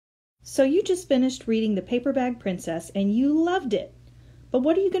So you just finished reading The Paper Bag Princess and you loved it. But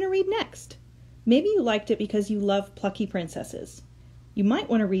what are you going to read next? Maybe you liked it because you love plucky princesses. You might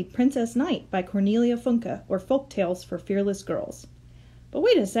want to read Princess Knight by Cornelia Funke or Folk Tales for Fearless Girls. But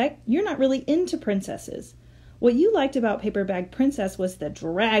wait a sec, you're not really into princesses. What you liked about Paper Bag Princess was the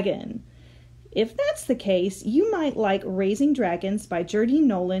dragon. If that's the case, you might like Raising Dragons by Jardine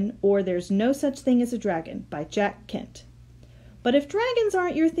Nolan or There's No Such Thing as a Dragon by Jack Kent. But if dragons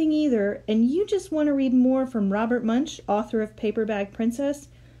aren't your thing either, and you just want to read more from Robert Munsch, author of Paper Bag Princess,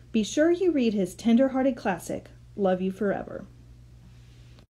 be sure you read his tender-hearted classic, Love You Forever.